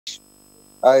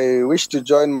I wish to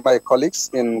join my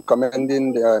colleagues in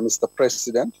commending Mr.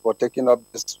 President for taking up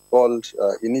this bold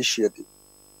initiative.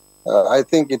 I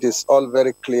think it is all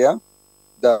very clear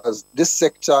that this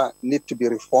sector needs to be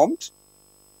reformed.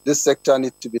 This sector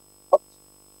needs to be developed.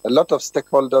 A lot of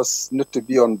stakeholders need to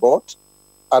be on board.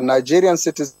 And Nigerian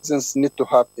citizens need to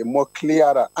have a more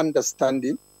clearer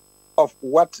understanding of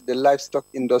what the livestock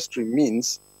industry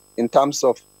means in terms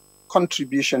of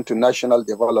contribution to national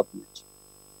development.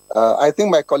 I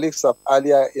think my colleagues have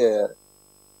earlier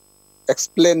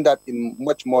explained that in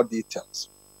much more details.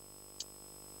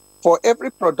 For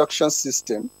every production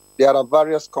system, there are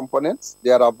various components,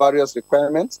 there are various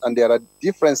requirements, and there are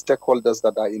different stakeholders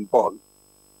that are involved.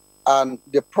 And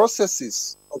the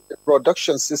processes of the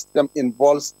production system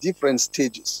involves different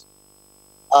stages.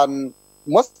 And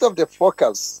most of the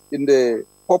focus in the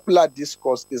popular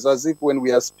discourse is as if when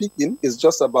we are speaking, it's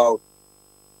just about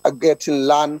getting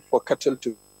land for cattle to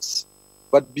graze.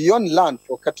 But beyond land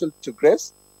for cattle to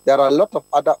graze, there are a lot of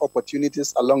other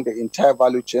opportunities along the entire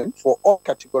value chain for all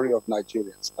categories of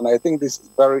Nigerians. And I think this is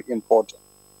very important.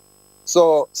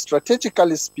 So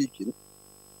strategically speaking,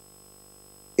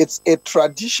 it's a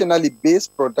traditionally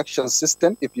based production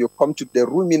system if you come to the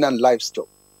ruminant livestock.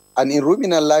 And in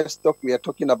ruminant livestock, we are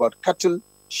talking about cattle,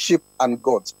 sheep, and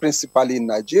goats, principally in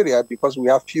Nigeria, because we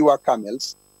have fewer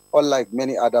camels, unlike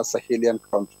many other Sahelian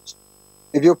countries.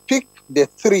 If you pick the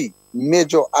three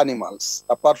major animals,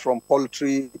 apart from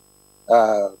poultry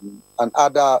and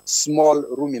other small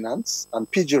ruminants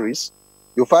and piggeries,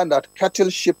 you find that cattle,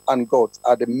 sheep, and goats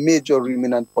are the major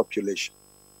ruminant population.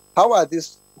 How are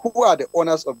these? Who are the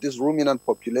owners of this ruminant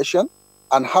population,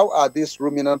 and how are these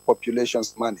ruminant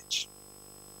populations managed?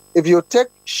 If you take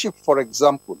sheep, for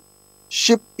example,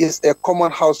 sheep is a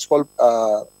common household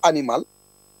animal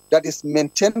that is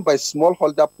maintained by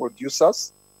smallholder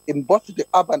producers in both the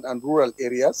urban and rural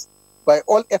areas by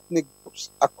all ethnic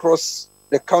groups across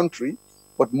the country,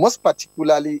 but most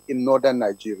particularly in northern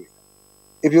Nigeria.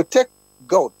 If you take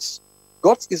goats,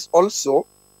 goats is also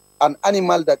an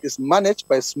animal that is managed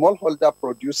by smallholder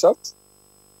producers,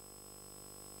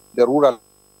 the rural,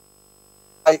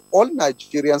 by all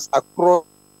Nigerians across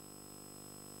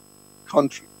the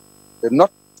country, the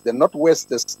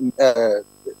northwest,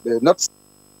 the north,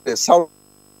 the south,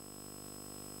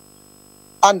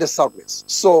 and the southwest.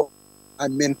 So I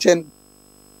maintain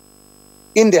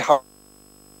in the house.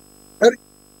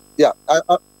 Yeah.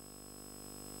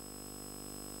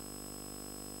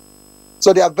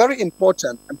 So they are very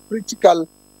important and critical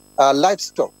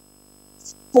livestock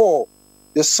for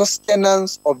the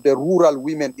sustenance of the rural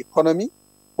women economy,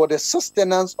 for the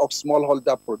sustenance of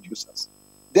smallholder producers.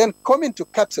 Then coming to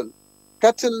cattle,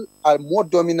 cattle are more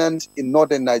dominant in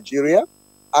northern Nigeria,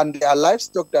 and they are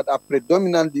livestock that are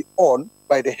predominantly owned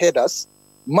by the herders,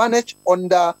 managed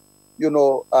under,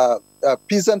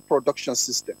 peasant production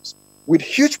systems with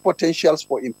huge potentials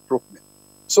for improvement.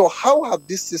 So how have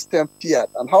this system fared,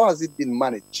 and how has it been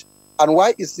managed, and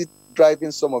why is it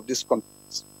driving some of these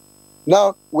conflicts?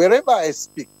 Now, wherever I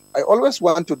speak, I always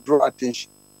want to draw attention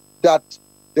that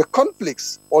the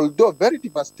conflicts, although very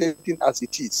devastating as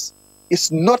it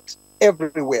is not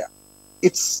everywhere.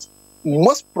 It's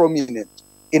most prominent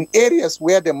in areas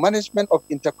where the management of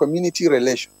intercommunity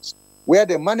relations, where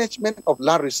the management of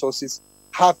land resources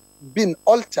have been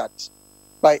altered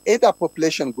by either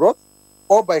population growth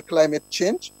or by climate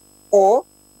change or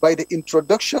by the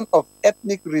introduction of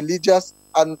ethnic, religious,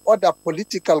 and other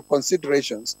political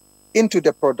considerations into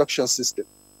the production system.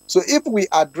 So if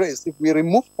we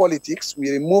remove politics,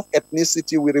 we remove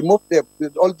ethnicity, we remove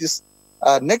all these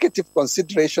negative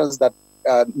considerations that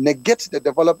negate the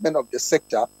development of the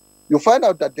sector, you find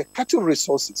out that the cattle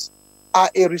resources are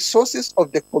a resources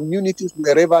of the communities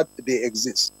wherever they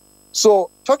exist.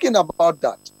 So talking about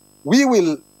that, we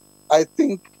will, I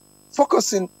think,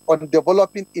 focusing on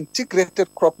developing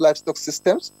integrated crop livestock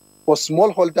systems for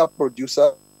smallholder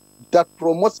producers that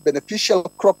promotes beneficial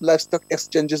crop livestock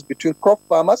exchanges between crop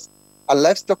farmers and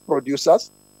livestock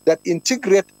producers, that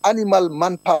integrate animal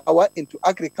manpower into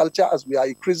agriculture, as we are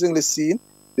increasingly seeing,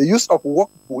 the use of work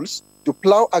bulls to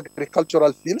plow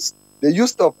agricultural fields, the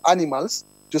use of animals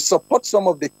to support some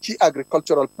of the key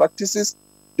agricultural practices,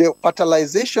 the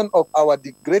fertilization of our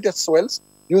degraded soils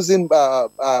using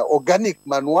organic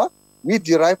manure we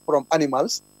derive from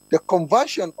animals, the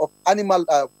conversion of animal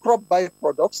crop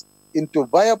byproducts into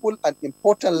viable and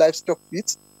important livestock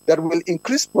feeds that will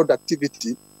increase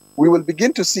productivity. We will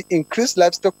begin to see increased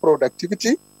livestock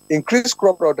productivity, increased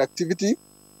crop productivity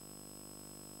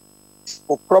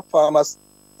for crop farmers,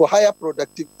 for higher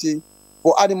productivity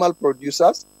for animal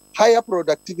producers, higher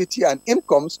productivity and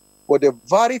incomes for the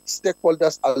varied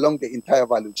stakeholders along the entire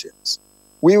value chains.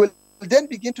 We will then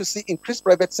begin to see increased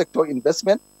private sector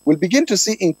investment. We'll begin to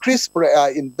see increased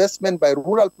investment by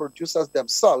rural producers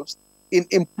themselves in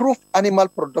improved animal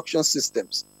production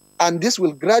systems. And this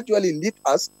will gradually lead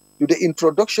us to the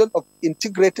introduction of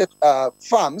integrated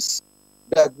farms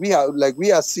that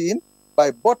we are seeing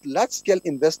by both large-scale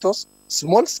investors,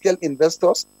 small-scale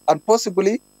investors, and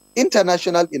possibly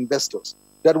international investors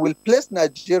that will place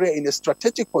Nigeria in a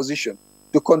strategic position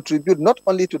to contribute not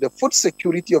only to the food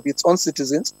security of its own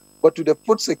citizens, but to the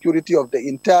food security of the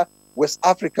entire West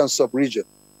African sub-region,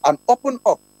 and open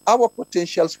up our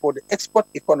potentials for the export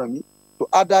economy to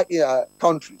other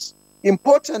countries.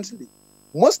 Importantly,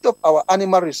 most of our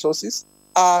animal resources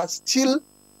are still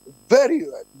very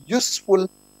useful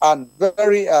and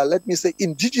very, let me say,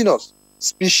 indigenous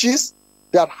species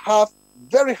that have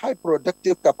very high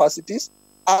productive capacities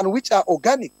and which are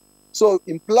organic. So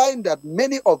implying that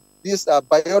many of these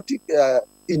biotic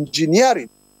engineering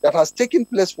that has taken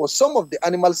place for some of the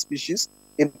animal species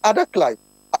in other climates,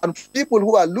 and people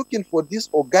who are looking for these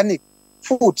organic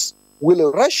foods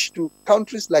will rush to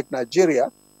countries like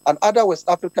Nigeria and other West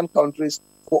African countries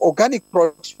for organic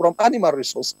products from animal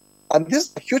resources. And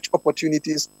these are huge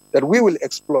opportunities that we will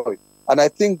exploit. And I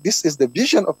think this is the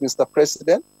vision of Mr.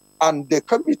 President, and the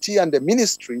committee and the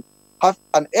ministry have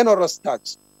an enormous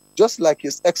task, just like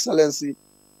His Excellency,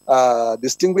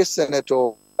 distinguished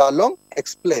Senator Long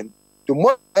explained, to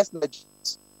modernize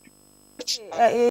Nigerians.